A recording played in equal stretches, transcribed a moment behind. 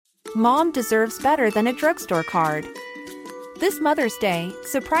Mom deserves better than a drugstore card. This Mother's Day,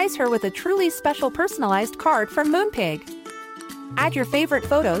 surprise her with a truly special personalized card from Moonpig. Add your favorite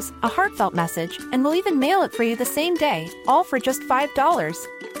photos, a heartfelt message, and we'll even mail it for you the same day, all for just $5.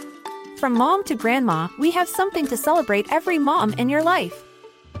 From mom to grandma, we have something to celebrate every mom in your life.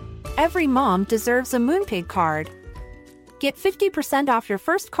 Every mom deserves a Moonpig card. Get 50% off your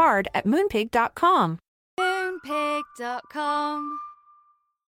first card at moonpig.com. Moonpig.com.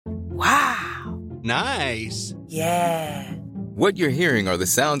 Wow. Nice. Yeah. What you're hearing are the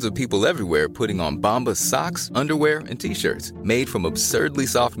sounds of people everywhere putting on Bombas socks, underwear, and T-shirts made from absurdly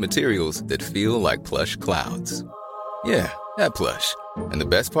soft materials that feel like plush clouds. Yeah, that plush. And the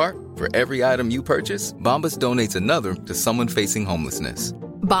best part? For every item you purchase, Bombas donates another to someone facing homelessness.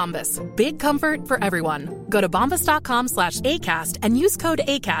 Bombas. Big comfort for everyone. Go to bombas.com/ACAST and use code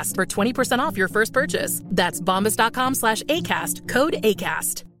ACAST for 20% off your first purchase. That's bombas.com/ACAST. Code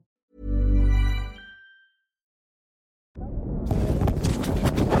ACAST.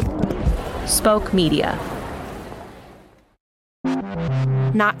 Spoke Media.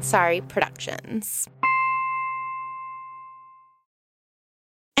 Not Sorry Productions.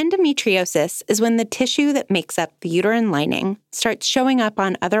 Endometriosis is when the tissue that makes up the uterine lining starts showing up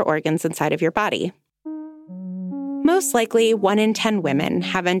on other organs inside of your body. Most likely, 1 in 10 women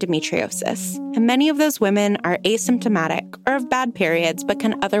have endometriosis, and many of those women are asymptomatic or have bad periods but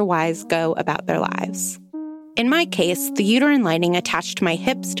can otherwise go about their lives. In my case, the uterine lining attached my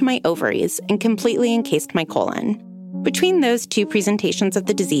hips to my ovaries and completely encased my colon. Between those two presentations of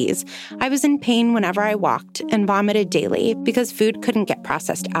the disease, I was in pain whenever I walked and vomited daily because food couldn't get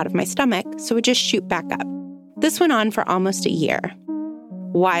processed out of my stomach, so it would just shoot back up. This went on for almost a year.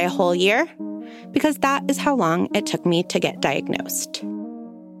 Why a whole year? Because that is how long it took me to get diagnosed.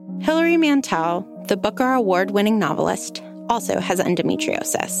 Hilary Mantel, the Booker Award-winning novelist, also has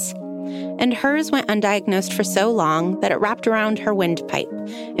endometriosis. And hers went undiagnosed for so long that it wrapped around her windpipe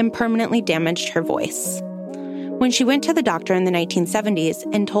and permanently damaged her voice. When she went to the doctor in the 1970s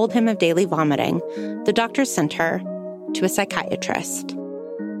and told him of daily vomiting, the doctor sent her to a psychiatrist.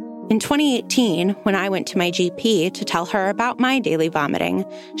 In 2018, when I went to my GP to tell her about my daily vomiting,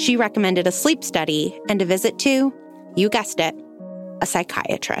 she recommended a sleep study and a visit to, you guessed it, a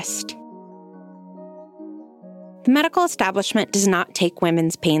psychiatrist. The medical establishment does not take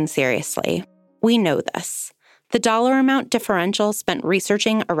women's pain seriously. We know this. The dollar amount differential spent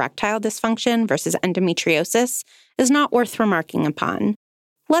researching erectile dysfunction versus endometriosis is not worth remarking upon.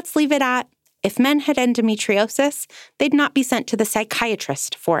 Let's leave it at, if men had endometriosis, they'd not be sent to the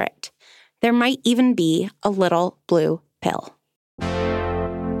psychiatrist for it. There might even be a little blue pill.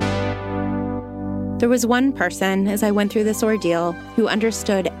 There was one person, as I went through this ordeal, who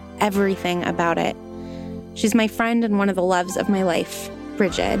understood everything about it. She's my friend and one of the loves of my life,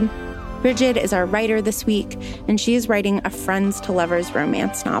 Bridget. Bridget is our writer this week, and she is writing a friends to lovers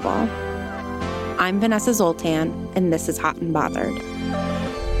romance novel. I'm Vanessa Zoltan, and this is Hot and Bothered.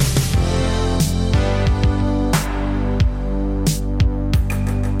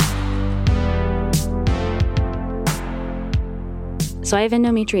 So I have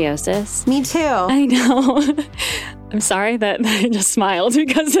endometriosis. Me too. I know. I'm sorry that I just smiled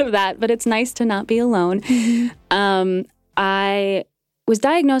because of that, but it's nice to not be alone. Mm-hmm. I was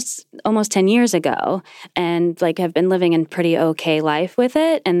diagnosed almost 10 years ago and have been living a pretty okay life with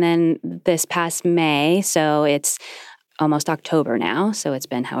it. And then this past May, so it's almost October now, so it's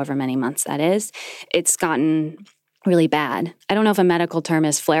been however many months that is, it's gotten really bad. I don't know if a medical term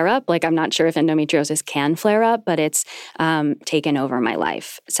is flare-up. I'm not sure if endometriosis can flare up, but it's taken over my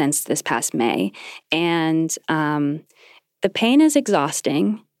life since this past May. And the pain is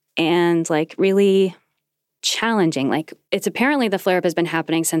exhausting and really challenging. It's apparently the flare-up has been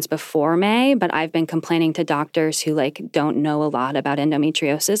happening since before May, but I've been complaining to doctors who don't know a lot about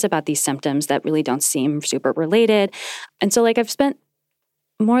endometriosis, about these symptoms that really don't seem super related. And so I've spent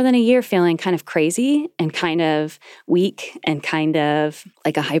more than a year feeling kind of crazy and kind of weak and kind of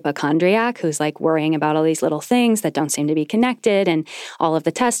like a hypochondriac who's worrying about all these little things that don't seem to be connected, and all of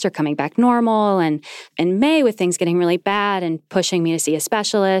the tests are coming back normal. And in May, with things getting really bad and pushing me to see a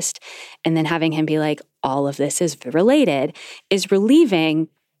specialist, and then having him be all of this is related, is relieving,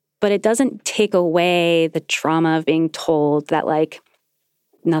 but it doesn't take away the trauma of being told that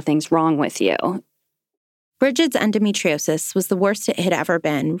nothing's wrong with you. Bridget's endometriosis was the worst it had ever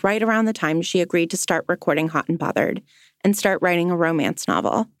been right around the time she agreed to start recording Hot and Bothered and start writing a romance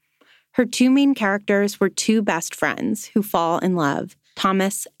novel. Her two main characters were two best friends who fall in love,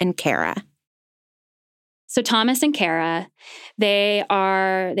 Thomas and Kara. So Thomas and Kara, they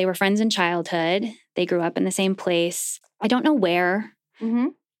were friends in childhood. They grew up in the same place. I don't know where. Mm-hmm.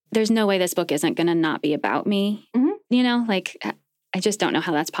 there's no way this book isn't going to not be about me. You know, like I just don't know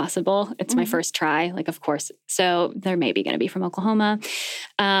how that's possible. It's my first try, like, of course. So they're maybe going to be from Oklahoma.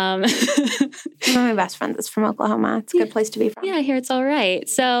 One of my best friends is from Oklahoma. It's a good place to be from. Yeah, I hear it's all right.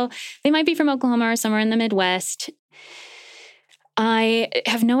 So they might be from Oklahoma or somewhere in the Midwest. I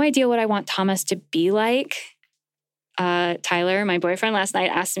have no idea what I want Thomas to be like. Tyler, my boyfriend, last night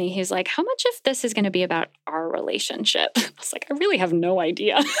asked me, he was like, how much of this is going to be about our relationship? I was like, I really have no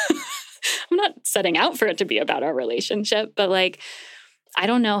idea. I'm not setting out for it to be about our relationship, but like, I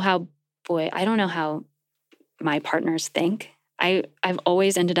don't know how my partners think. I've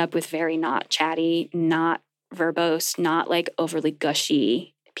always ended up with very not chatty, not verbose, not like overly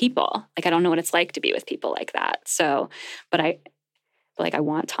gushy people. Like, I don't know what it's like to be with people like that. So, but I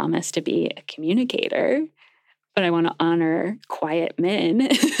want Thomas to be a communicator, but I want to honor quiet men.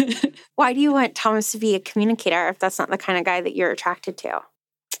 Why do you want Thomas to be a communicator if that's not the kind of guy that you're attracted to?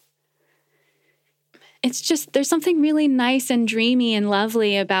 It's just, there's something really nice and dreamy and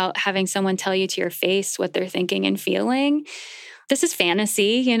lovely about having someone tell you to your face what they're thinking and feeling. This is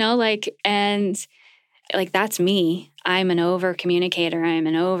fantasy, you know, and that's me. I'm an over communicator. I'm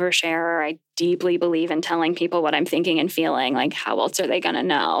an oversharer. I deeply believe in telling people what I'm thinking and feeling. Like, how else are they going to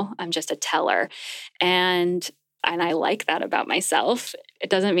know? I'm just a teller. And I like that about myself. It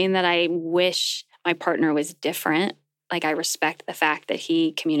doesn't mean that I wish my partner was different. Like, I respect the fact that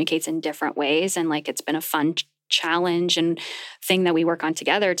he communicates in different ways. And like, it's been a fun challenge and thing that we work on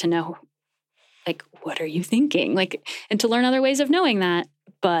together to know, like, what are you thinking? Like, and to learn other ways of knowing that.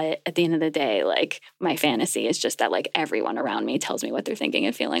 But at the end of the day, like, my fantasy is just that like everyone around me tells me what they're thinking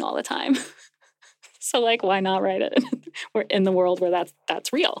and feeling all the time. So like, why not write it? We're in the world where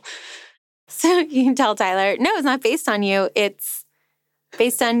that's real. So you can tell Tyler, no, it's not based on you. It's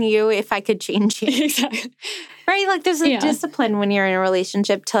based on you if I could change you. Exactly. Right? Like, there's a discipline when you're in a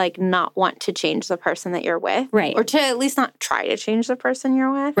relationship to like not want to change the person that you're with. Right. Or to at least not try to change the person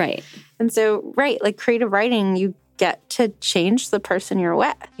you're with. Right. And so, like creative writing, you get to change the person you're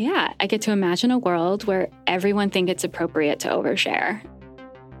with. Yeah. I get to imagine a world where everyone thinks it's appropriate to overshare.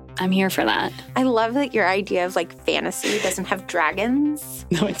 I'm here for that. I love that your idea of like fantasy doesn't have dragons.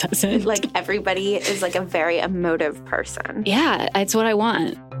 No, it doesn't. Like, everybody is like a very emotive person. Yeah, it's what I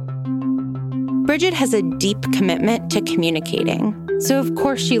want. Bridget has a deep commitment to communicating. So of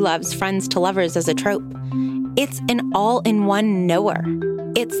course she loves Friends to Lovers as a trope. It's an all-in-one knower.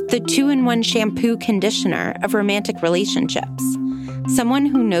 It's the 2-in-1 shampoo conditioner of romantic relationships. Someone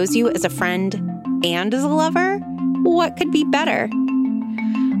who knows you as a friend and as a lover? What could be better?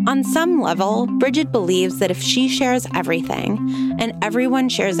 On some level, Bridget believes that if she shares everything and everyone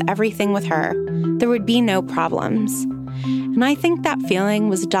shares everything with her, there would be no problems. And I think that feeling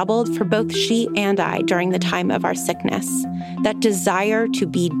was doubled for both she and I during the time of our sickness, that desire to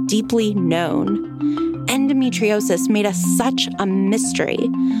be deeply known. Endometriosis made us such a mystery,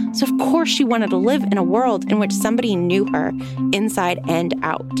 so of course she wanted to live in a world in which somebody knew her inside and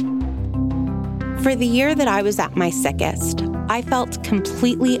out. For the year that I was at my sickest, I felt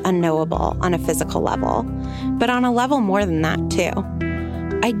completely unknowable on a physical level, but on a level more than that too.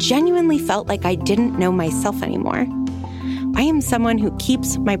 I genuinely felt like I didn't know myself anymore. I am someone who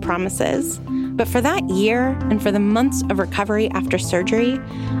keeps my promises, but for that year and for the months of recovery after surgery,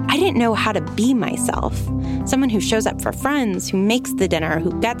 I didn't know how to be myself. Someone who shows up for friends, who makes the dinner,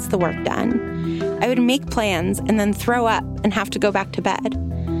 who gets the work done. I would make plans and then throw up and have to go back to bed.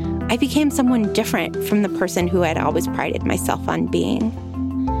 I became someone different from the person who I'd always prided myself on being.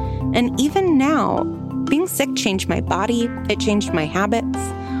 And even now, being sick changed my body, it changed my habits.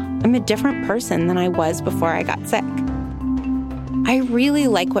 I'm a different person than I was before I got sick. I really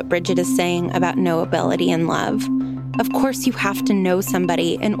like what Bridget is saying about knowability and love. Of course, you have to know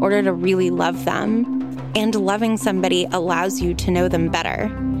somebody in order to really love them, and loving somebody allows you to know them better.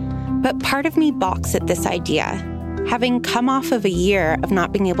 But part of me balks at this idea. Having come off of a year of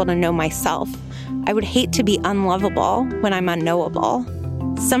not being able to know myself, I would hate to be unlovable when I'm unknowable.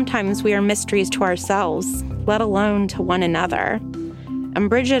 Sometimes we are mysteries to ourselves, let alone to one another. And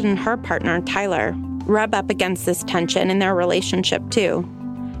Bridget and her partner, Tyler, rub up against this tension in their relationship too.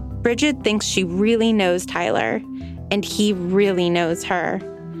 Bridget thinks she really knows Tyler, and he really knows her.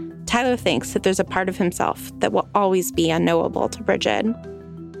 Tyler thinks that there's a part of himself that will always be unknowable to Bridget.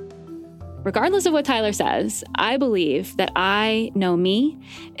 Regardless of what Tyler says, I believe that I know me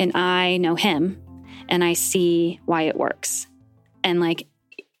and I know him and I see why it works. And like,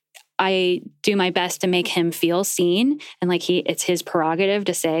 I do my best to make him feel seen. And like it's his prerogative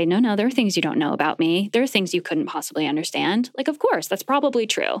to say, no, there are things you don't know about me. There are things you couldn't possibly understand. Like, of course, that's probably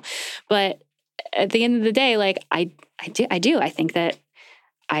true. But at the end of the day, like I do. I think that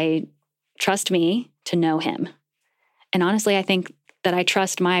I trust me to know him. And honestly, I think that I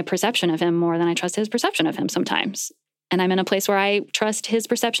trust my perception of him more than I trust his perception of him sometimes. And I'm in a place where I trust his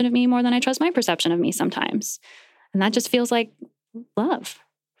perception of me more than I trust my perception of me sometimes. And that just feels like love.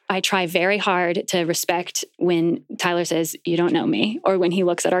 I try very hard to respect when Tyler says, "You don't know me," or when he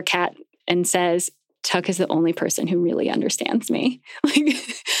looks at our cat and says, "Tuck is the only person who really understands me." Like,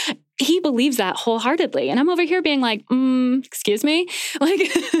 he believes that wholeheartly. And I'm over here being like, excuse me? Like,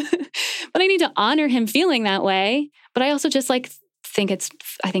 but I need to honor him feeling that way. But I also just like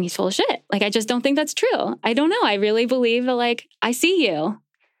I think he's full of shit. Like, I just don't think that's true. I don't know. I really believe that, like, I see you.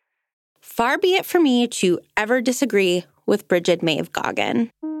 Far be it for me to ever disagree with Bridget Maeve Goggin.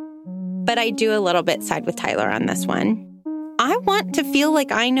 But I do a little bit side with Tyler on this one. I want to feel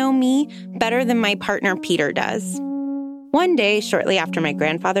like I know me better than my partner Peter does. One day, shortly after my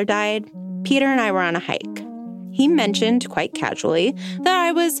grandfather died, Peter and I were on a hike. He mentioned quite casually that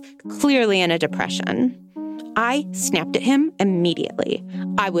I was clearly in a depression. I snapped at him immediately.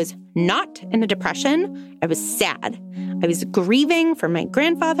 I was not in a depression. I was sad. I was grieving for my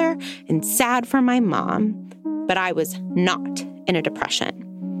grandfather and sad for my mom, but I was not in a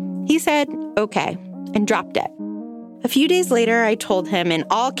depression. He said, okay, and dropped it. A few days later, I told him in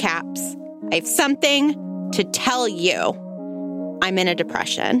all caps, I have something to tell you. I'm in a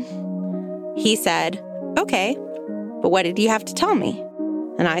depression. He said, okay, but what did you have to tell me?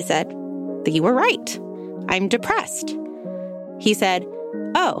 And I said, that you were right. I'm depressed. He said,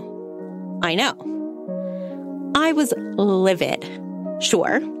 oh, I know. I was livid.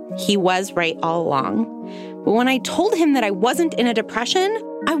 Sure, he was right all along. But when I told him that I wasn't in a depression,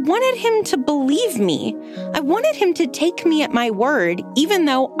 I wanted him to believe me. I wanted him to take me at my word, even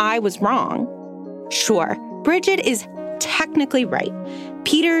though I was wrong. Sure, Bridget is technically right.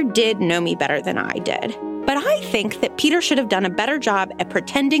 Peter did know me better than I did. But I think that Peter should have done a better job at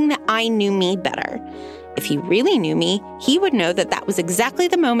pretending that I knew me better. If he really knew me, he would know that that was exactly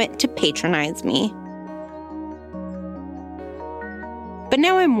the moment to patronize me. But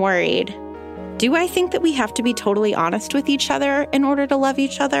now I'm worried. Do I think that we have to be totally honest with each other in order to love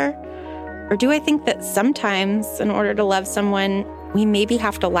each other? Or do I think that sometimes, in order to love someone, we maybe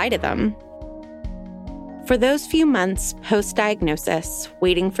have to lie to them? For those few months post-diagnosis,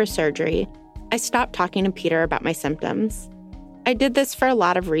 waiting for surgery, I stopped talking to Peter about my symptoms. I did this for a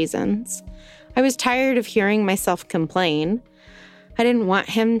lot of reasons. I was tired of hearing myself complain. I didn't want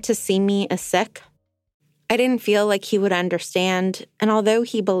him to see me as sick. I didn't feel like he would understand, and although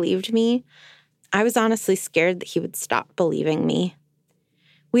he believed me, I was honestly scared that he would stop believing me.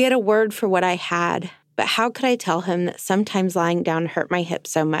 We had a word for what I had, but how could I tell him that sometimes lying down hurt my hip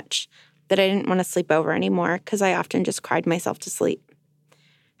so much that I didn't want to sleep over anymore because I often just cried myself to sleep?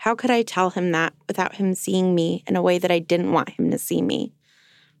 How could I tell him that without him seeing me in a way that I didn't want him to see me?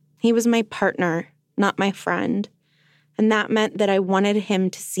 He was my partner, not my friend, and that meant that I wanted him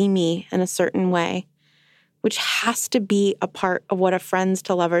to see me in a certain way, which has to be a part of what a friends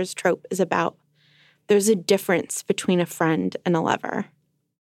to lovers trope is about. There's a difference between a friend and a lover.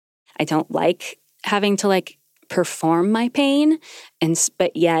 I don't like having to perform my pain,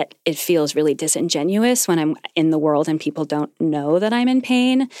 but yet it feels really disingenuous when I'm in the world and people don't know that I'm in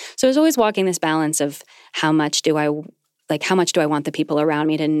pain. So I was always walking this balance of how much do I want the people around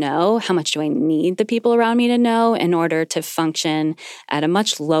me to know? How much do I need the people around me to know in order to function at a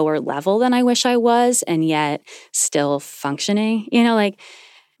much lower level than I wish I was, and yet still functioning?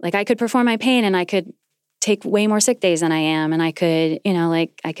 Like I could perform my pain and I could take way more sick days than I am. And I could,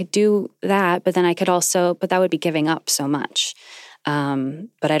 I could do that, but then I could also, but that would be giving up so much.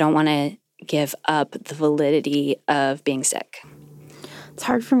 But I don't want to give up the validity of being sick. It's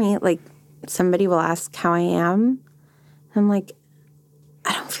hard for me. Somebody will ask how I am. I'm like,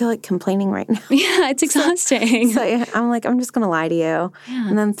 I don't feel like complaining right now. Yeah, it's exhausting. So I'm like, I'm just going to lie to you. Yeah.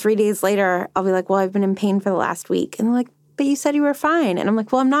 And then 3 days later, I'll be like, well, I've been in pain for the last week. And they're like, but you said you were fine. And I'm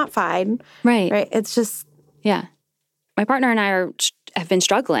like, well, I'm not fine. Right. It's just. Yeah. My partner and I have been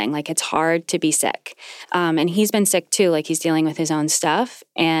struggling. It's hard to be sick. And he's been sick too. He's dealing with his own stuff.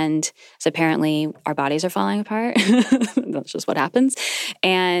 And so apparently our bodies are falling apart. That's just what happens.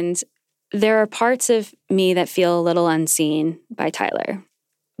 And there are parts of me that feel a little unseen by Tyler.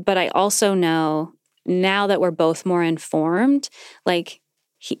 But I also know now that we're both more informed,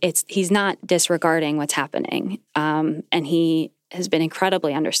 he's not disregarding what's happening. And he has been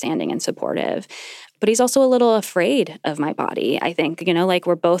incredibly understanding and supportive. But he's also a little afraid of my body, I think.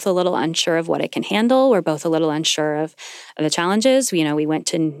 We're both a little unsure of what it can handle. We're both a little unsure of the challenges. We went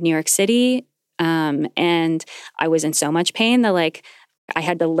to New York City, and I was in so much pain that, I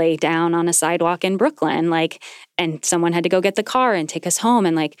had to lay down on a sidewalk in Brooklyn, like, and someone had to go get the car and take us home.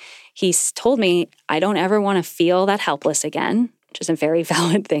 And like, he's told me, I don't ever want to feel that helpless again, which is a very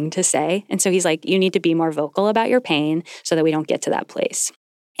valid thing to say. And so he's like, you need to be more vocal about your pain so that we don't get to that place.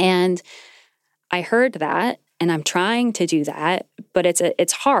 And I heard that, and I'm trying to do that, but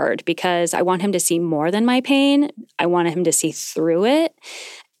it's hard because I want him to see more than my pain. I want him to see through it.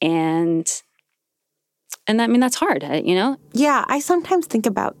 And I mean, that's hard, you know? Yeah, I sometimes think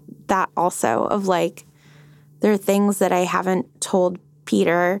about that also, of like, there are things that I haven't told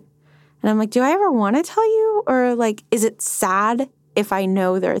Peter. And I'm like, do I ever want to tell you? Or like, is it sad if I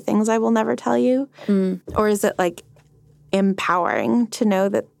know there are things I will never tell you? Or is it like empowering to know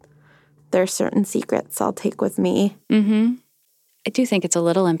that there are certain secrets I'll take with me? Mm-hmm. I do think it's a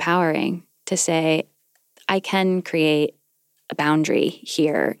little empowering to say, I can create a boundary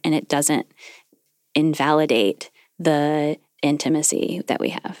here and it doesn't invalidate the intimacy that we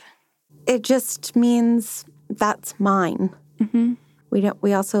have. It just means that's mine. Mm-hmm.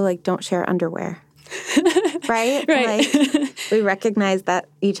 We also like don't share underwear. Right? Right. Like, we recognize that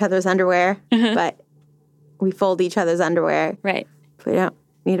each other's underwear, but we fold each other's underwear. Right. We don't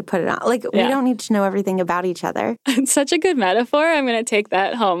need to put it on. Like, we don't need to know everything about each other. It's such a good metaphor. I'm going to take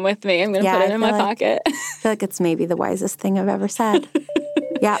that home with me. I'm going to put it in my pocket. I feel like it's maybe the wisest thing I've ever said.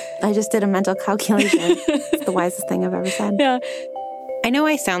 Yeah, I just did a mental calculation. It's the wisest thing I've ever said. Yeah. I know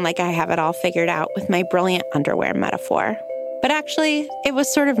I sound like I have it all figured out with my brilliant underwear metaphor, but actually, it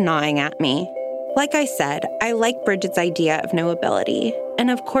was sort of gnawing at me. Like I said, I like Bridget's idea of knowability. And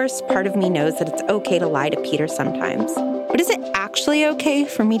of course, part of me knows that it's okay to lie to Peter sometimes. But is it actually okay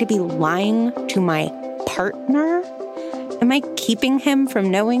for me to be lying to my partner? Am I keeping him from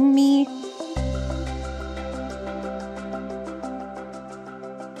knowing me?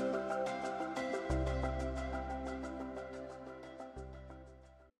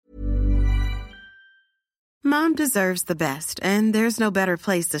 Mom deserves the best, and there's no better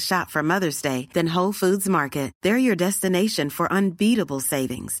place to shop for Mother's Day than Whole Foods Market. They're your destination for unbeatable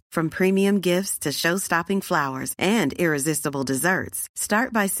savings, from premium gifts to show-stopping flowers and irresistible desserts.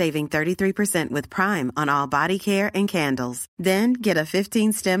 Start by saving 33% with Prime on all body care and candles. Then get a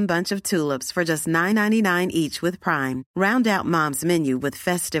 15-stem bunch of tulips for just $9.99 each with Prime. Round out Mom's menu with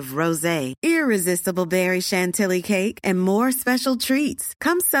festive rosé, irresistible berry chantilly cake, and more special treats.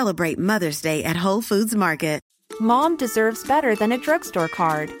 Come celebrate Mother's Day at Whole Foods Market. Mom deserves better than a drugstore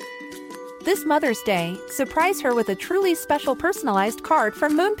card. This Mother's Day, surprise her with a truly special personalized card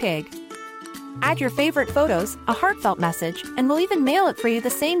from Moonpig. Add your favorite photos, a heartfelt message, and we'll even mail it for you the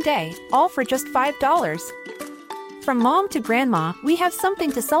same day, all for just $5. From mom to grandma, we have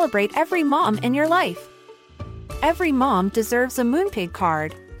something to celebrate every mom in your life. Every mom deserves a Moonpig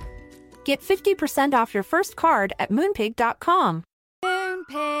card. Get 50% off your first card at moonpig.com.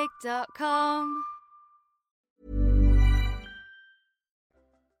 Moonpig.com.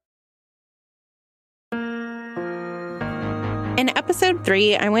 In episode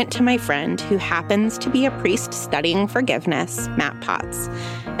 3, I went to my friend who happens to be a priest studying forgiveness, Matt Potts,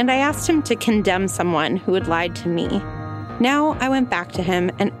 and I asked him to condemn someone who had lied to me. Now I went back to him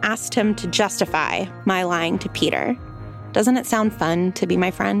and asked him to justify my lying to Peter. Doesn't it sound fun to be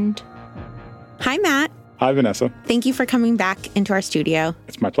my friend? Hi, Matt. Hi, Vanessa. Thank you for coming back into our studio.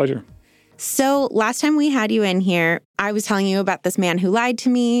 It's my pleasure. So last time we had you in here, I was telling you about this man who lied to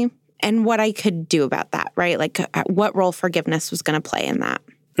me and what I could do about that, right? Like what role forgiveness was going to play in that.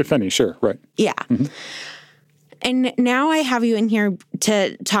 If any, sure, right. Yeah. Mm-hmm. And now I have you in here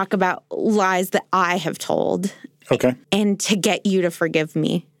to talk about lies that I have told. Okay. And to get you to forgive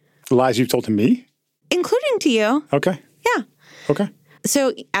me. Lies you've told to me? Including to you. Okay. Yeah. Okay.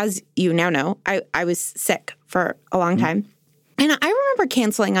 So as you now know, I was sick for a long time. And I remember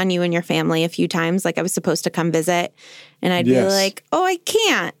canceling on you and your family a few times. Like I was supposed to come visit and I'd be like, oh, I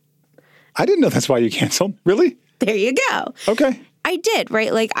can't. I didn't know that's why you canceled. Really? There you go. Okay. I did,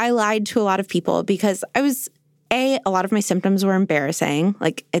 right? Like I lied to a lot of people because I was, a lot of my symptoms were embarrassing.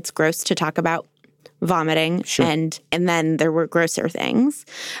 Like it's gross to talk about vomiting. Sure. And then there were grosser things.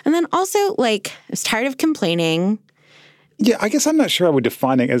 And then also like I was tired of complaining. Yeah, I guess I'm not sure I would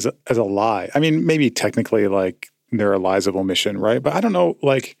define it as a lie. I mean, maybe technically like there are lies of omission, right? But I don't know,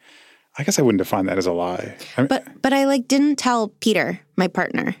 like, I guess I wouldn't define that as a lie. I mean, but I like didn't tell Peter, my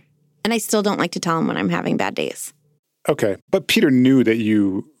partner. And I still don't like to tell him when I'm having bad days. Okay. But Peter knew that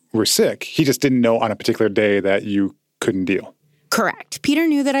you were sick. He just didn't know on a particular day that you couldn't deal. Correct. Peter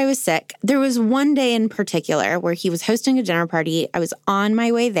knew that I was sick. There was one day in particular where he was hosting a dinner party. I was on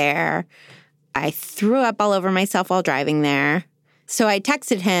my way there. I threw up all over myself while driving there. So I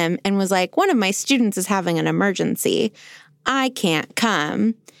texted him and was like, one of my students is having an emergency. I can't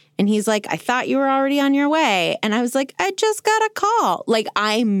come. And he's like, I thought you were already on your way. And I was like, I just got a call. Like,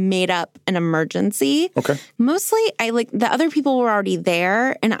 I made up an emergency. Okay. Mostly, the other people were already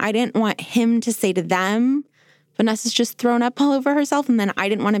there, and I didn't want him to say to them, Vanessa's just thrown up all over herself. And then I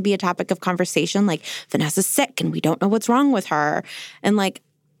didn't want to be a topic of conversation like, Vanessa's sick and we don't know what's wrong with her. And like,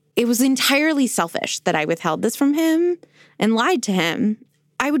 it was entirely selfish that I withheld this from him and lied to him.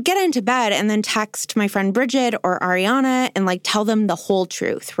 I would get into bed and then text my friend Bridget or Ariana and like tell them the whole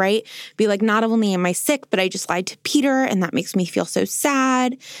truth, right? Be like, not only am I sick, but I just lied to Peter and that makes me feel so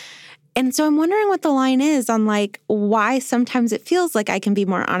sad. And so I'm wondering what the line is on like why sometimes it feels like I can be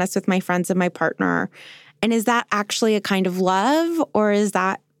more honest with my friends and my partner. And is that actually a kind of love, or is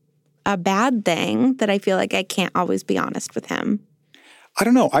that a bad thing that I feel like I can't always be honest with him? I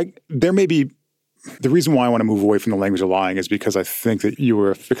don't know. There may be the reason why I want to move away from the language of lying is because I think that you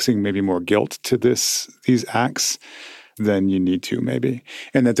were affixing maybe more guilt to these acts than you need to, maybe.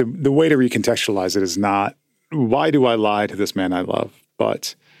 And that the way to recontextualize it is not, why do I lie to this man I love?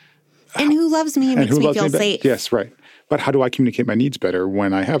 But and who loves me and makes me feel safe. Yes, right. But how do I communicate my needs better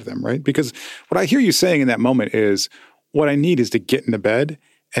when I have them, right? Because what I hear you saying in that moment is, what I need is to get into bed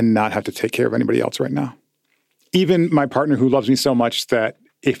and not have to take care of anybody else right now. Even my partner who loves me so much that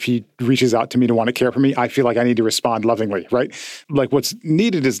if he reaches out to me to want to care for me, I feel like I need to respond lovingly, right? Like what's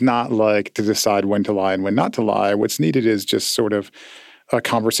needed is not like to decide when to lie and when not to lie. What's needed is just sort of a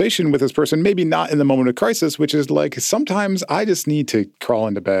conversation with this person, maybe not in the moment of crisis, which is like sometimes I just need to crawl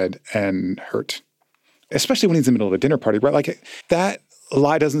into bed and hurt, especially when he's in the middle of a dinner party, right? Like that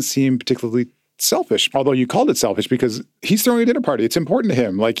lie doesn't seem particularly selfish, although you called it selfish because he's throwing a dinner party. It's important to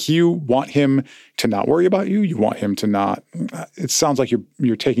him. Like you want him to not worry about you. You want him to not, it sounds like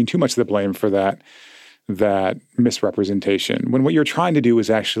you're taking too much of the blame for that misrepresentation, when what you're trying to do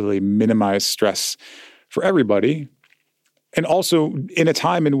is actually minimize stress for everybody. And also in a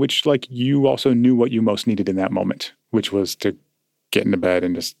time in which like you also knew what you most needed in that moment, which was to get into bed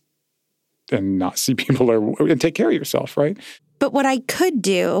and not see people and take care of yourself, right? But what I could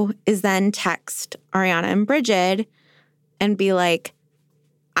do is then text Ariana and Bridget and be like,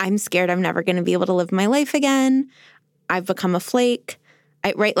 I'm scared I'm never going to be able to live my life again. I've become a flake.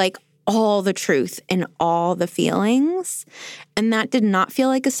 I write like all the truth and all the feelings. And that did not feel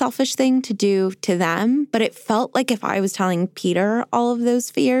like a selfish thing to do to them. But it felt like if I was telling Peter all of those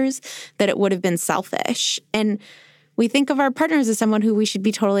fears, that it would have been selfish. And we think of our partners as someone who we should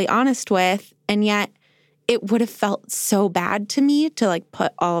be totally honest with. And yet it would have felt so bad to me to like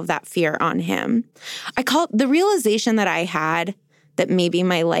put all of that fear on him. I call it the realization that I had that maybe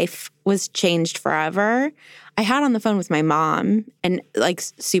my life was changed forever. I had on the phone with my mom and like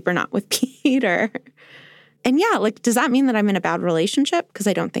super not with Peter. And yeah, like, does that mean that I'm in a bad relationship? Because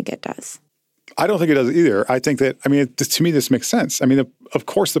I don't think it does. I don't think it does either. I think that, to me, this makes sense. Of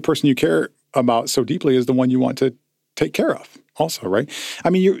course, the person you care about so deeply is the one you want to take care of also, right?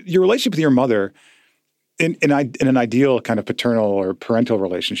 Your relationship with your mother, in an ideal kind of paternal or parental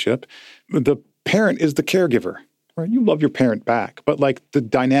relationship, the parent is the caregiver, right? You love your parent back, but like the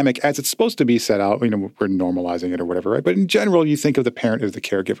dynamic as it's supposed to be set out, we're normalizing it or whatever, right? But in general, you think of the parent as the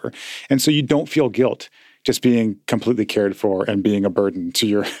caregiver. And so you don't feel guilt just being completely cared for and being a burden to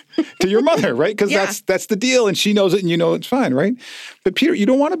your mother, right? Because that's the deal, and she knows it, and you know it's fine, right? But Peter, you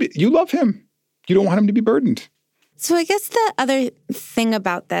love him. You don't want him to be burdened. So I guess the other thing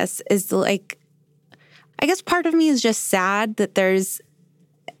about this is like, I guess part of me is just sad that there's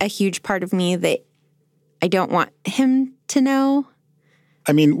a huge part of me that I don't want him to know.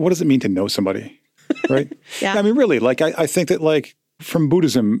 What does it mean to know somebody, right? Yeah. Really, like I think that like from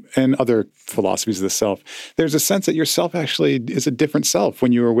Buddhism and other philosophies of the self, there's a sense that yourself actually is a different self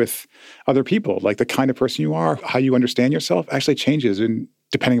when you are with other people. Like the kind of person you are, how you understand yourself actually changes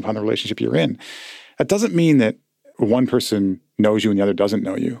depending upon the relationship you're in. That doesn't mean that one person knows you and the other doesn't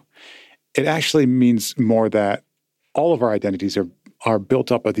know you. It actually means more that all of our identities are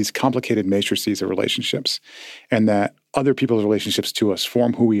built up of these complicated matrices of relationships, and that other people's relationships to us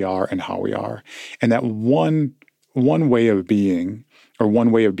form who we are and how we are. And that one way of being or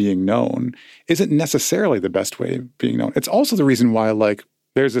one way of being known isn't necessarily the best way of being known. It's also the reason why, like,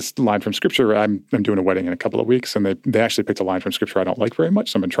 there's this line from Scripture. I'm doing a wedding in a couple of weeks, and they actually picked a line from Scripture I don't like very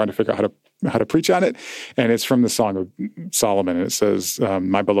much, so I've been trying to figure out how to preach on it. And it's from the Song of Solomon, and it says,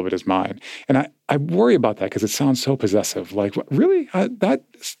 "My beloved is mine." And I worry about that because it sounds so possessive. Like, really? I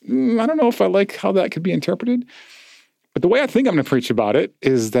don't know if I like how that could be interpreted. But the way I think I'm going to preach about it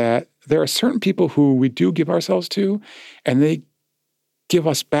is that there are certain people who we do give ourselves to, and they give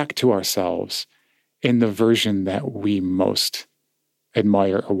us back to ourselves in the version that we most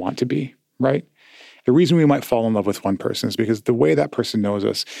admire or want to be, right? The reason we might fall in love with one person is because the way that person knows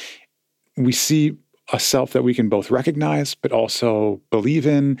us, we see a self that we can both recognize, but also believe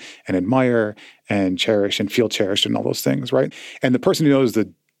in and admire and cherish and feel cherished and all those things, right? And the person who knows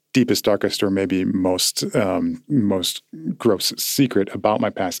the deepest, darkest, or maybe most gross secret about my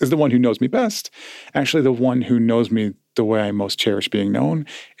past is the one who knows me best. Actually, the one who knows me the way I most cherish being known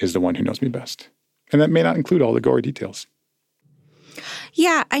is the one who knows me best. And that may not include all the gory details.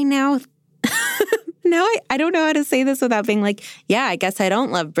 Yeah, I now I don't know how to say this without being like, yeah, I guess I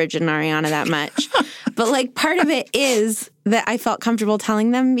don't love Bridget and Ariana that much. But like part of it is that I felt comfortable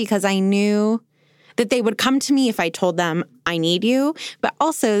telling them because I knew that they would come to me if I told them I need you, but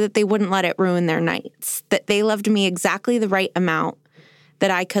also that they wouldn't let it ruin their nights, that they loved me exactly the right amount,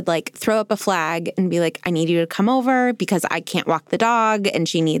 that I could like throw up a flag and be like, I need you to come over because I can't walk the dog and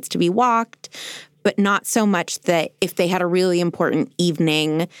she needs to be walked, but not so much that if they had a really important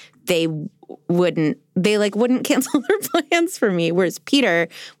evening, they wouldn't cancel their plans for me. Whereas Peter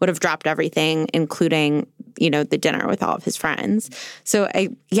would have dropped everything, including, the dinner with all of his friends. So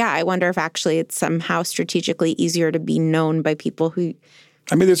I wonder if actually it's somehow strategically easier to be known by people who...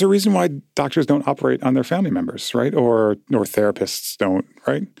 I mean, there's a reason why doctors don't operate on their family members, right? Or therapists don't,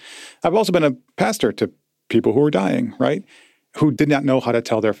 right? I've also been a pastor to people who are dying, right? Who did not know how to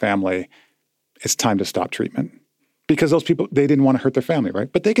tell their family it's time to stop treatment. Because those people, they didn't want to hurt their family,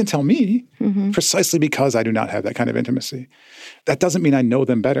 right? But they can tell me precisely because I do not have that kind of intimacy. That doesn't mean I know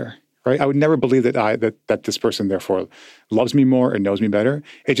them better, right? I would never believe that this person therefore loves me more or knows me better.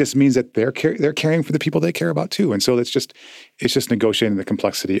 It just means that they're caring for the people they care about too. And so it's just negotiating the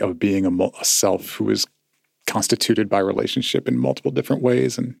complexity of being a self who is constituted by relationship in multiple different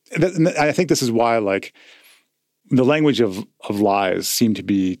ways. And I think this is why like the language of lies seem to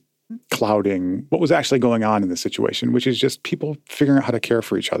be clouding what was actually going on in the situation, which is just people figuring out how to care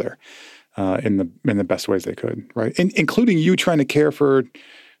for each other in the best ways they could, right? Including you trying to care for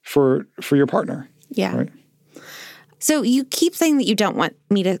your partner. Yeah. Right? So you keep saying that you don't want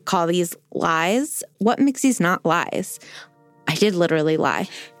me to call these lies. What makes these not lies? I did literally lie.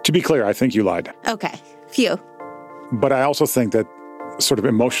 To be clear, I think you lied. Okay. Phew. But I also think that sort of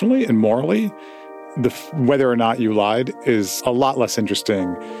emotionally and morally, whether or not you lied is a lot less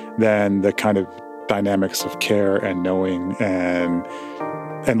interesting than the kind of dynamics of care and knowing and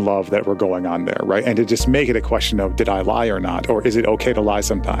love that were going on there, right? And to just make it a question of did I lie or not, or is it okay to lie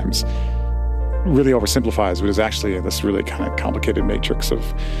sometimes, really oversimplifies what is actually this really kind of complicated matrix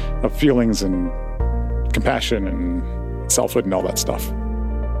of feelings and compassion and selfhood and all that stuff.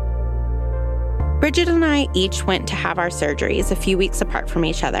 Bridget and I each went to have our surgeries a few weeks apart from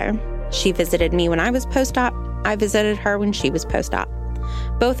each other. She visited me when I was post-op. I visited her when she was post-op.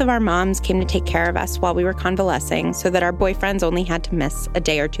 Both of our moms came to take care of us while we were convalescing so that our boyfriends only had to miss a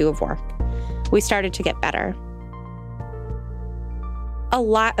day or two of work. We started to get better. A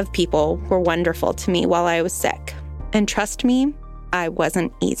lot of people were wonderful to me while I was sick. And trust me, I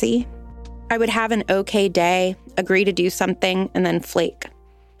wasn't easy. I would have an okay day, agree to do something, and then flake.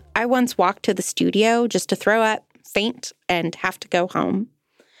 I once walked to the studio just to throw up, faint, and have to go home.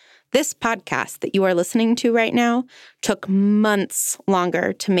 This podcast that you are listening to right now took months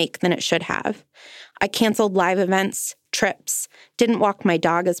longer to make than it should have. I canceled live events, trips, didn't walk my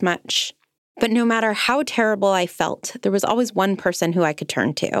dog as much. But no matter how terrible I felt, there was always one person who I could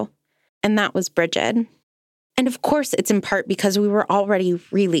turn to, and that was Bridget. And of course, it's in part because we were already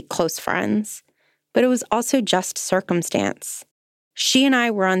really close friends, but it was also just circumstance. She and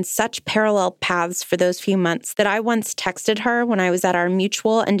I were on such parallel paths for those few months that I once texted her when I was at our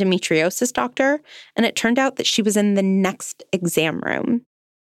mutual endometriosis doctor, and it turned out that she was in the next exam room.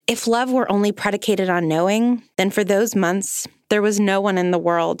 If love were only predicated on knowing, then for those months, there was no one in the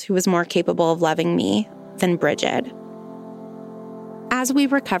world who was more capable of loving me than Bridget. As we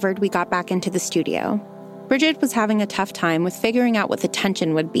recovered, we got back into the studio. Bridget was having a tough time with figuring out what the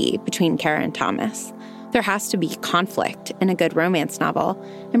tension would be between Kara and Thomas. There has to be conflict in a good romance novel,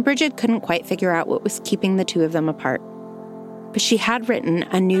 and Bridget couldn't quite figure out what was keeping the two of them apart. But she had written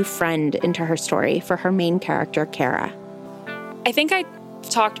a new friend into her story for her main character, Kara. I think I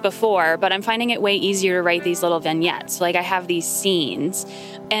talked before, but I'm finding it way easier to write these little vignettes. Like I have these scenes.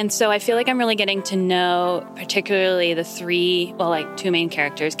 And so I feel like I'm really getting to know particularly the two main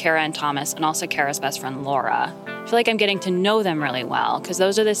characters, Kara and Thomas, and also Kara's best friend, Laura. I feel like I'm getting to know them really well because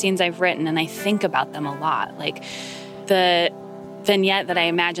those are the scenes I've written and I think about them a lot. Like the vignette that I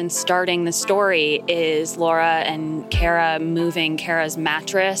imagine starting the story is Laura and Kara moving Kara's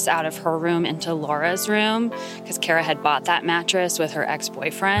mattress out of her room into Laura's room, because Kara had bought that mattress with her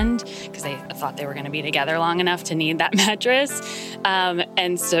ex-boyfriend because they thought they were going to be together long enough to need that mattress.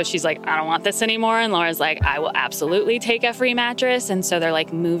 And so she's like, I don't want this anymore. And Laura's like, I will absolutely take a free mattress. And so they're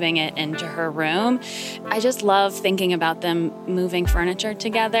like moving it into her room. I just love thinking about them moving furniture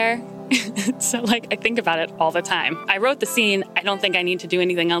together. So, like, I think about it all the time. I wrote the scene. I don't think I need to do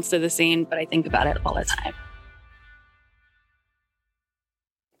anything else to the scene, but I think about it all the time.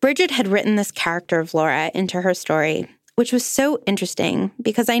 Bridget had written this character of Laura into her story, which was so interesting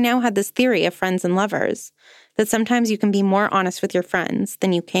because I now had this theory of friends and lovers, that sometimes you can be more honest with your friends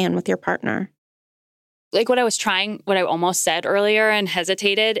than you can with your partner. Like what I almost said earlier and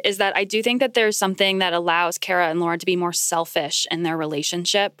hesitated is that I do think that there's something that allows Kara and Laura to be more selfish in their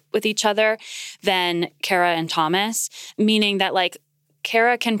relationship with each other than Kara and Thomas, meaning that like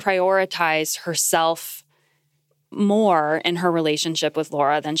Kara can prioritize herself more in her relationship with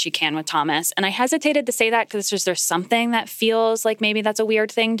Laura than she can with Thomas. And I hesitated to say that because there's something that feels like maybe that's a weird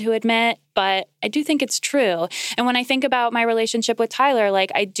thing to admit, but I do think it's true. And when I think about my relationship with Tyler,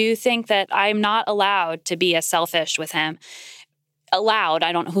 like I do think that I'm not allowed to be as selfish with him. Allowed,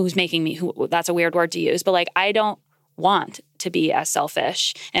 I don't know who's making me, that's a weird word to use, but like I don't want to be as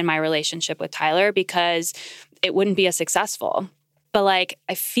selfish in my relationship with Tyler because it wouldn't be as successful. But like,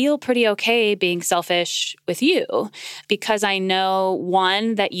 I feel pretty okay being selfish with you because I know,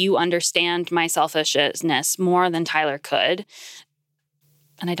 one, that you understand my selfishness more than Tyler could.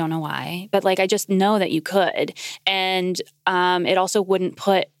 And I don't know why, but like, I just know that you could. And it also wouldn't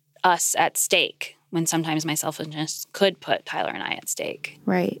put us at stake when sometimes my selfishness could put Tyler and I at stake.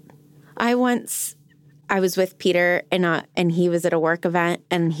 Right. I was with Peter and he was at a work event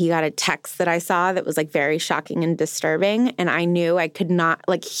and he got a text that I saw that was like very shocking and disturbing. And I knew I could not,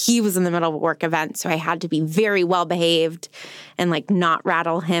 like he was in the middle of a work event. So I had to be very well behaved and like not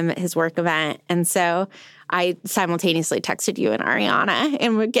rattle him at his work event. And so I simultaneously texted you and Ariana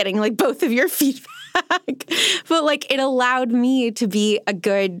and we're getting like both of your feedback. But like it allowed me to be a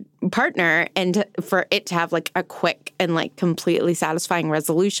good partner and for it to have like a quick and like completely satisfying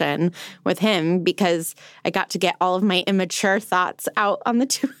resolution with him because I got to get all of my immature thoughts out on the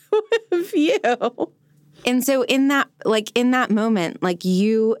two of you. And so in that moment, like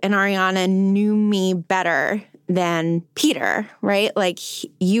you and Ariana knew me better than Peter, right? Like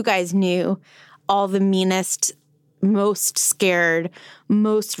you guys knew all the meanest, most scared,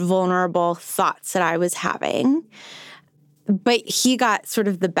 most vulnerable thoughts that I was having. But he got sort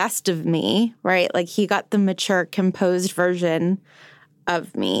of the best of me, right? Like he got the mature, composed version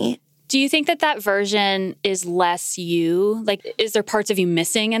of me. Do you think that version is less you? Like, is there parts of you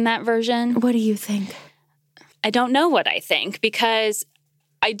missing in that version? What do you think? I don't know what I think because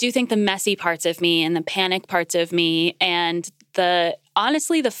I do think the messy parts of me and the panic parts of me and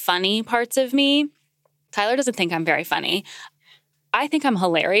honestly, the funny parts of me, Tyler doesn't think I'm very funny. I think I'm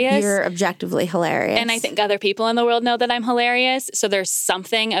hilarious. You're objectively hilarious. And I think other people in the world know that I'm hilarious. So there's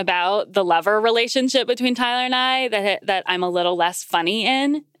something about the lover relationship between Tyler and I that I'm a little less funny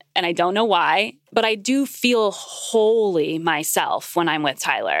in. And I don't know why. But I do feel wholly myself when I'm with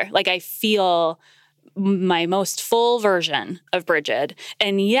Tyler. Like I feel my most full version of Bridget.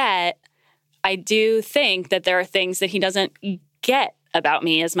 And yet I do think that there are things that he doesn't get about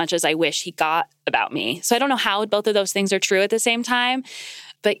me as much as I wish he got about me. So I don't know how both of those things are true at the same time,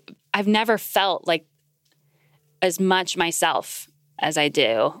 but I've never felt like as much myself as I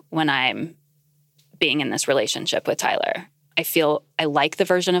do when I'm being in this relationship with Tyler. I feel I like the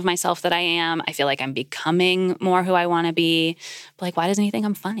version of myself that I am. I feel like I'm becoming more who I want to be. But like, why doesn't he think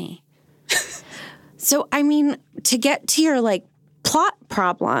I'm funny? So, I mean, to get to your like plot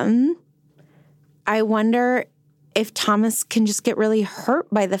problem, I wonder if Thomas can just get really hurt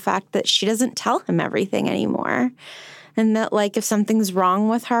by the fact that she doesn't tell him everything anymore. And that, like, if something's wrong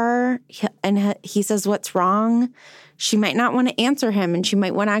with her and he says what's wrong, she might not want to answer him. And she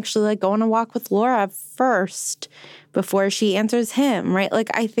might want to actually, like, go on a walk with Laura first before she answers him, right? Like,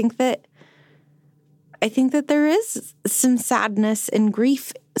 I think that there is some sadness and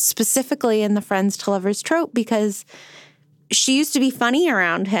grief specifically in the friends to lovers trope because she used to be funny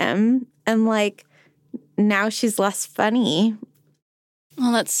around him and, like, now she's less funny.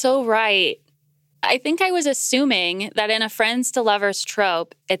 Well, that's so right. I think I was assuming that in a friends to lovers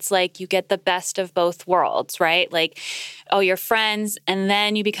trope, it's like you get the best of both worlds, right? Like, oh, you're friends and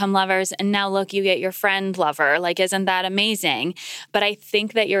then you become lovers and now look, you get your friend lover. Like, isn't that amazing? But I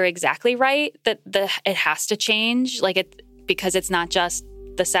think that you're exactly right that it has to change, like because it's not just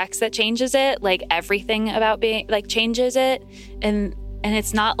the sex that changes it. Like everything about being like changes it. And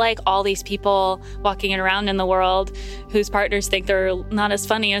it's not like all these people walking around in the world whose partners think they're not as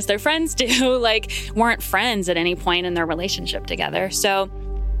funny as their friends do, like weren't friends at any point in their relationship together. So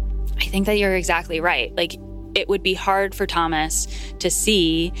I think that you're exactly right. Like it would be hard for Thomas to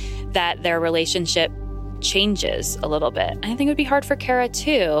see that their relationship changes a little bit. I think it would be hard for Kara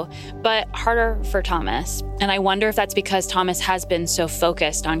too, but harder for Thomas. And I wonder if that's because Thomas has been so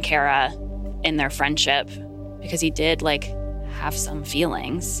focused on Kara in their friendship, because he did like have some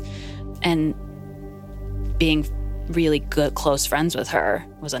feelings, and being really good, close friends with her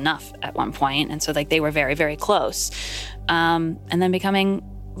was enough at one point. And so like they were very, very close. And then becoming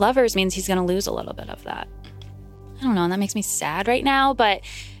lovers means he's going to lose a little bit of that. I don't know. And that makes me sad right now, but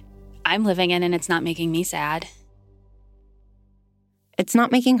I'm living in and it's not making me sad. It's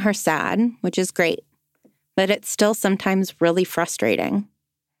not making her sad, which is great, but it's still sometimes really frustrating.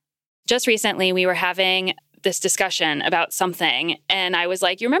 Just recently, we were having this discussion about something, and I was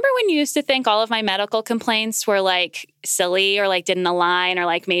like, you remember when you used to think all of my medical complaints were like silly or like didn't align or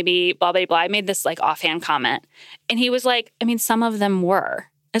like maybe blah, blah, blah. I made this like offhand comment. And he was like, I mean, some of them were.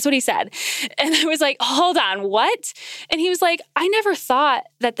 That's what he said. And I was like, hold on, what? And he was like, I never thought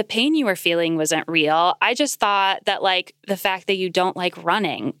that the pain you were feeling wasn't real. I just thought that like the fact that you don't like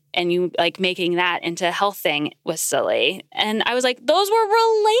running and you like making that into a health thing was silly. And I was like, those were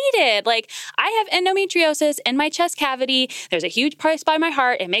related. Like I have endometriosis in my chest cavity. There's a huge place by my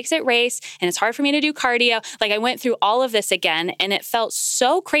heart. It makes it race and it's hard for me to do cardio. Like I went through all of this again and it felt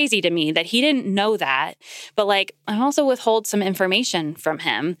so crazy to me that he didn't know that. But like I also withhold some information from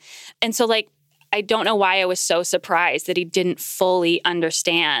him. And so like, I don't know why I was so surprised that he didn't fully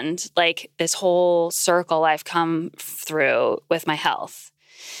understand like this whole circle I've come through with my health.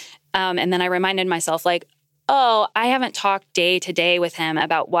 And then I reminded myself like, oh, I haven't talked day to day with him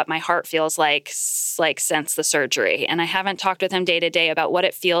about what my heart feels like since the surgery. And I haven't talked with him day to day about what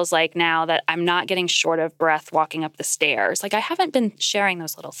it feels like now that I'm not getting short of breath walking up the stairs. Like I haven't been sharing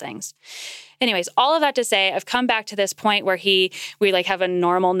those little things. Anyways, all of that to say, I've come back to this point where we like have a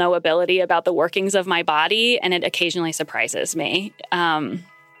normal knowability about the workings of my body, and it occasionally surprises me.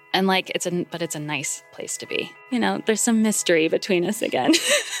 And like it's a nice place to be. You know, there's some mystery between us again.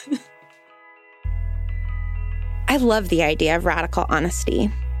 I love the idea of radical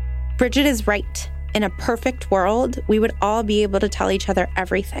honesty. Bridget is right. In a perfect world, we would all be able to tell each other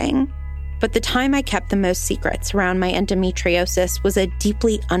everything. But the time I kept the most secrets around my endometriosis was a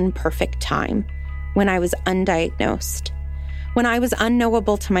deeply unperfect time, when I was undiagnosed. When I was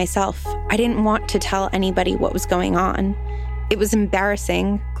unknowable to myself, I didn't want to tell anybody what was going on. It was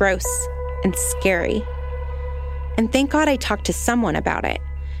embarrassing, gross, and scary. And thank God I talked to someone about it,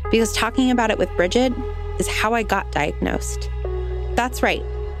 because talking about it with Bridget is how I got diagnosed. That's right,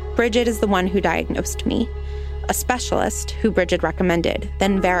 Bridget is the one who diagnosed me. A specialist who Bridget recommended,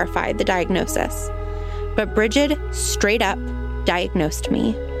 then verified the diagnosis. But Bridget straight up diagnosed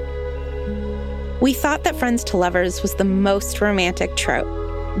me. We thought that friends to lovers was the most romantic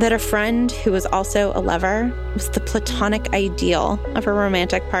trope, that a friend who was also a lover was the platonic ideal of a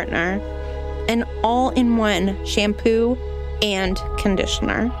romantic partner, an all-in-one shampoo and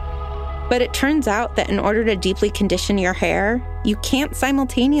conditioner. But it turns out that in order to deeply condition your hair, you can't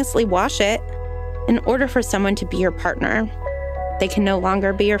simultaneously wash it. In order for someone to be your partner, they can no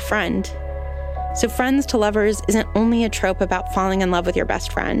longer be your friend. So friends to lovers isn't only a trope about falling in love with your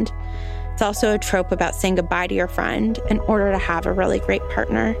best friend. It's also a trope about saying goodbye to your friend in order to have a really great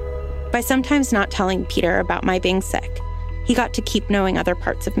partner. By sometimes not telling Peter about my being sick, he got to keep knowing other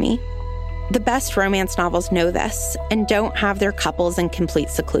parts of me. The best romance novels know this and don't have their couples in complete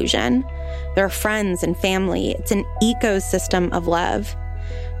seclusion. They're friends and family. It's an ecosystem of love.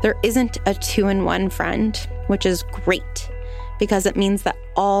 There isn't a 2-in-1 friend, which is great because it means that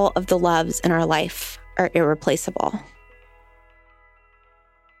all of the loves in our life are irreplaceable.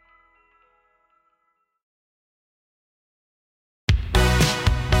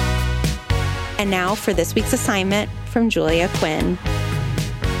 And now for this week's assignment from Julia Quinn.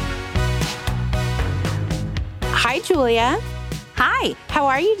 Hi, Julia. Hi. How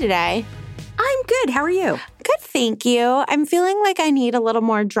are you today? I'm good. How are you? Good, thank you. I'm feeling like I need a little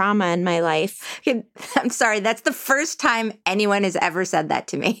more drama in my life. I'm sorry. That's the first time anyone has ever said that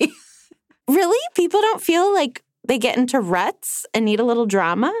to me. Really? People don't feel like they get into ruts and need a little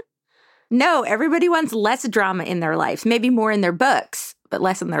drama? No, everybody wants less drama in their lives. Maybe more in their books, but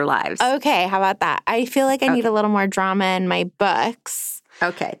less in their lives. Okay, how about that? I feel like I need a little more drama in my books.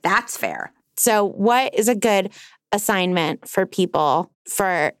 Okay, that's fair. So what is a good assignment for people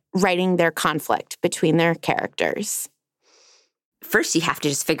for writing their conflict between their characters? first you have to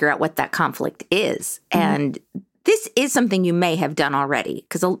just figure out what that conflict is. And this is something you may have done already,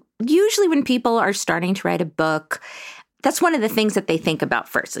 because usually when people are starting to write a book, that's one of the things that they think about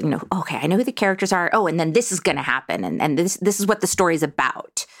first. Okay, I know who the characters are. Oh, and then this is going to happen. And this is what the story's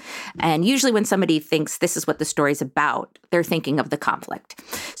about. And usually when somebody thinks this is what the story's about, they're thinking of the conflict.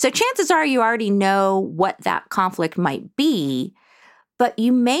 So chances are you already know what that conflict might be, but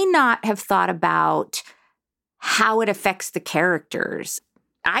you may not have thought about how it affects the characters.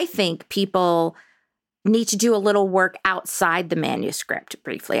 I think people need to do a little work outside the manuscript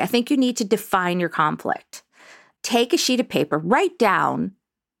briefly. I think you need to define your conflict. Take a sheet of paper, write down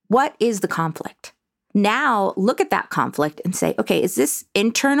what is the conflict. Now look at that conflict and say, okay, is this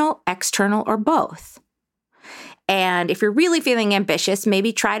internal, external, or both? And if you're really feeling ambitious,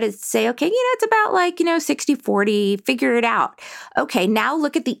 maybe try to say, okay, it's about 60-40, figure it out. Okay, now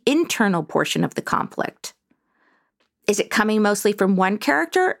look at the internal portion of the conflict. Is it coming mostly from one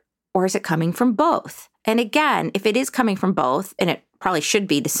character, or is it coming from both? And again, if it is coming from both, and it probably should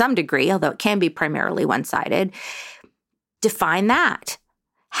be to some degree, although it can be primarily one-sided, define that.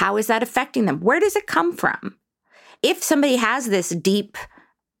 How is that affecting them? Where does it come from? If somebody has this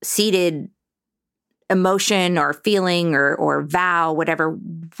deep-seated emotion or feeling or vow, whatever,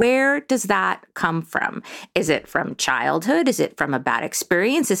 where does that come from? Is it from childhood? Is it from a bad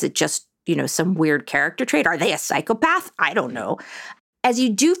experience? Is it just, some weird character trait? Are they a psychopath? I don't know. As you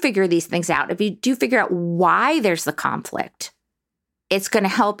do figure these things out, if you do figure out why there's the conflict, it's going to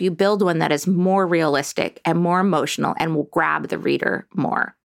help you build one that is more realistic and more emotional and will grab the reader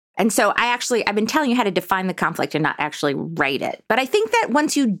more. And so I've been telling you how to define the conflict and not actually write it. But I think that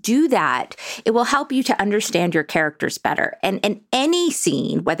once you do that, it will help you to understand your characters better. And in any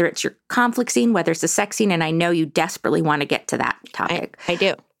scene, whether it's your conflict scene, whether it's a sex scene, and I know you desperately want to get to that topic. I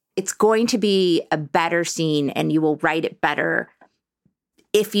do. It's going to be a better scene, and you will write it better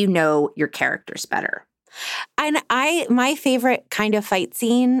if you know your characters better. And my favorite kind of fight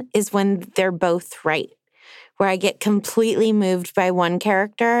scene is when they're both right, where I get completely moved by one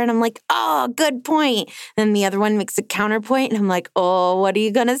character and I'm like, oh, good point. Then the other one makes a counterpoint and I'm like, oh, what are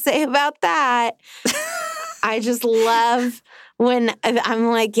you going to say about that? I just love when I'm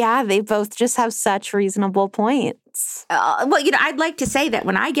like, yeah, they both just have such reasonable points. I'd like to say that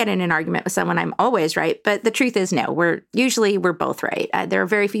when I get in an argument with someone, I'm always right. But the truth is, no, we're both right. There are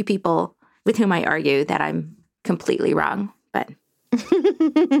very few people with whom I argue that I'm completely wrong. But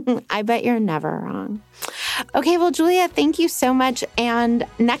I bet you're never wrong. Okay, well, Julia, thank you so much. And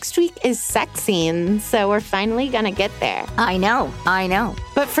next week is sex scenes, so we're finally going to get there. I know.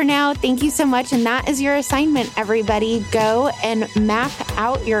 But for now, thank you so much. And that is your assignment, everybody. Go and map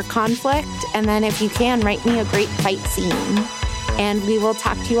out your conflict. And then if you can, write me a great fight scene. And we will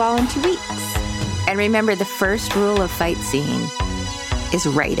talk to you all in 2 weeks. And remember, the first rule of fight scene is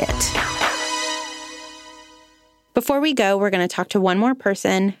write it. Before we go, we're going to talk to one more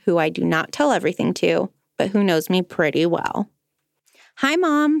person who I do not tell everything to, but who knows me pretty well. Hi,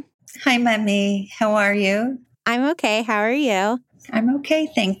 Mom. Hi, Mommy. How are you? I'm okay. How are you? I'm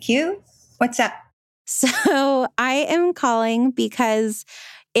okay, thank you. What's up? So I am calling because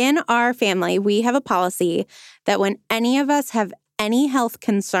in our family, we have a policy that when any of us have any health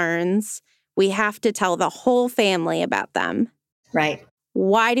concerns, we have to tell the whole family about them. Right.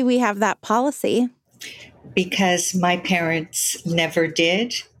 Why do we have that policy? Because my parents never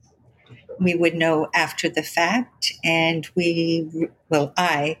did. We would know after the fact. And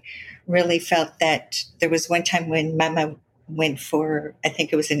I really felt that there was one time when Mama went for, I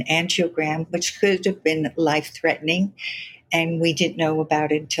think it was an angiogram, which could have been life-threatening. And we didn't know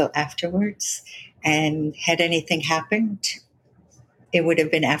about it until afterwards. And had anything happened, it would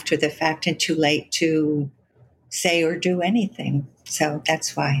have been after the fact and too late to say or do anything. So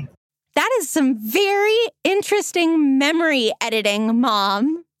that's why. That is some very interesting memory editing,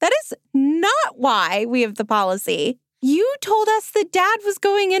 Mom. That is not why we have the policy. You told us that Dad was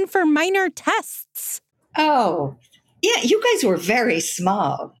going in for minor tests. Oh, yeah, you guys were very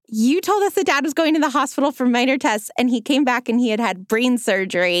small. You told us that Dad was going to the hospital for minor tests, and he came back and he had brain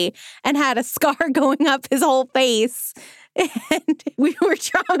surgery and had a scar going up his whole face. And we were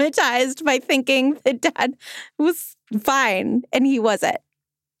traumatized by thinking that Dad was fine, and he wasn't.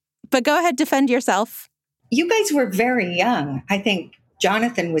 But go ahead, defend yourself. You guys were very young. I think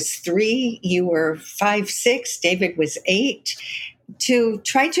Jonathan was 3, you were 5, 6, David was 8. To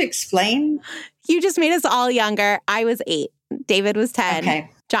try to explain. You just made us all younger. I was 8. David was 10. Okay.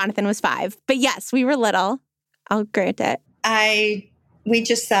 Jonathan was 5. But yes, we were little. I'll grant it. We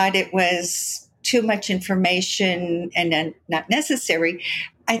just thought it was too much information and not necessary.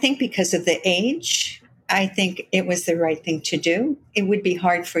 I think because of the age. I think it was the right thing to do. It would be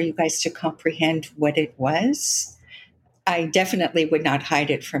hard for you guys to comprehend what it was. I definitely would not hide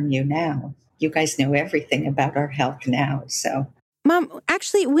it from you now. You guys know everything about our health now, so. Mom,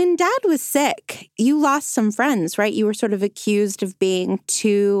 actually, when Dad was sick, you lost some friends, right? You were sort of accused of being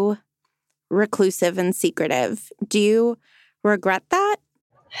too reclusive and secretive. Do you regret that?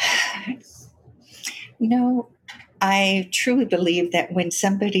 No, I truly believe that when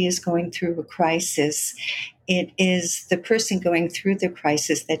somebody is going through a crisis, it is the person going through the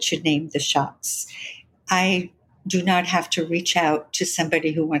crisis that should name the shots. I do not have to reach out to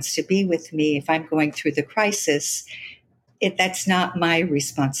somebody who wants to be with me if I'm going through the crisis. That's not my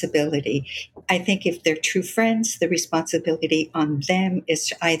responsibility. I think if they're true friends, the responsibility on them is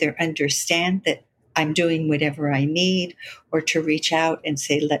to either understand that I'm doing whatever I need or to reach out and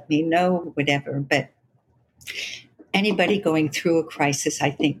say, let me know, whatever. But anybody going through a crisis, I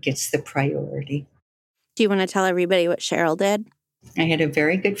think, gets the priority. Do you want to tell everybody what Cheryl did? I had a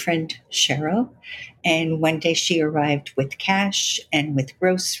very good friend, Cheryl, and one day she arrived with cash and with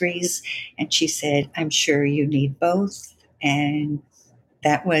groceries, and she said, I'm sure you need both. And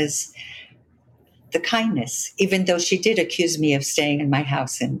that was the kindness, even though she did accuse me of staying in my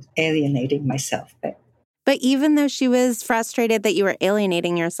house and alienating myself. But even though she was frustrated that you were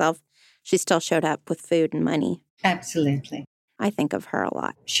alienating yourself, she still showed up with food and money. Absolutely. I think of her a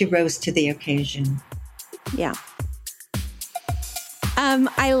lot. She rose to the occasion. Yeah.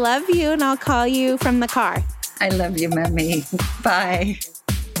 I love you, and I'll call you from the car. I love you, Mommy. Bye.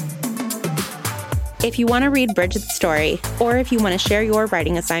 If you want to read Bridget's story, or if you want to share your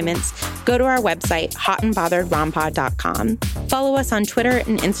writing assignments, go to our website, hotandbotheredrompod.com. Follow us on Twitter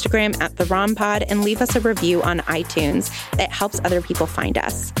and Instagram at The Rompod, and leave us a review on iTunes. It helps other people find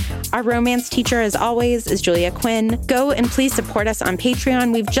us. Our romance teacher, as always, is Julia Quinn. Go and please support us on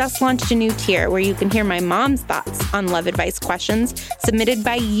Patreon. We've just launched a new tier where you can hear my mom's thoughts on love advice questions submitted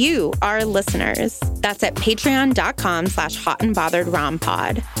by you, our listeners. That's at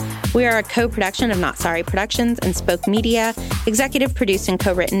patreon.com/hotandbotheredrompod. We are a co-production of Not Sorry Productions and Spoke Media, executive produced and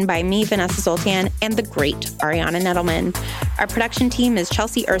co-written by me, Vanessa Zoltan, and the great Ariana Nettleman. Our production team is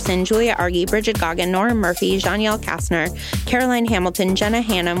Chelsea Urson, Julia Argy, Bridget Goggin, Nora Murphy, Janielle Kastner, Caroline Hamilton, Jenna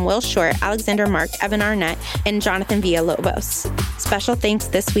Hannum, Will Short, Alexander Mark, Evan Arnett, and Jonathan Villalobos. Special thanks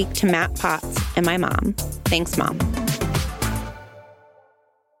this week to Matt Potts and my mom. Thanks, Mom.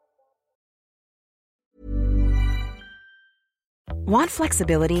 Want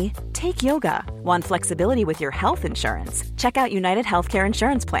flexibility? Take yoga. Want flexibility with your health insurance? Check out United Healthcare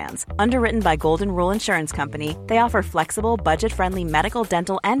Insurance Plans. Underwritten by Golden Rule Insurance Company, they offer flexible, budget-friendly medical,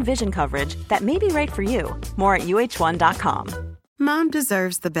 dental, and vision coverage that may be right for you. More at uh1.com. Mom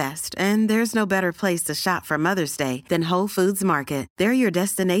deserves the best, and there's no better place to shop for Mother's Day than Whole Foods Market. They're your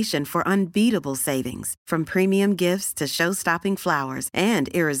destination for unbeatable savings, from premium gifts to show-stopping flowers and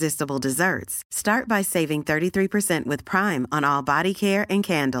irresistible desserts. Start by saving 33% with Prime on all body care and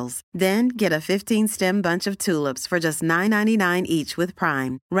candles. Then get a 15-stem bunch of tulips for just $9.99 each with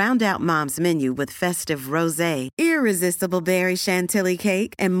Prime. Round out Mom's menu with festive rosé, irresistible berry chantilly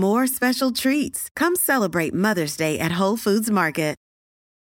cake, and more special treats. Come celebrate Mother's Day at Whole Foods Market.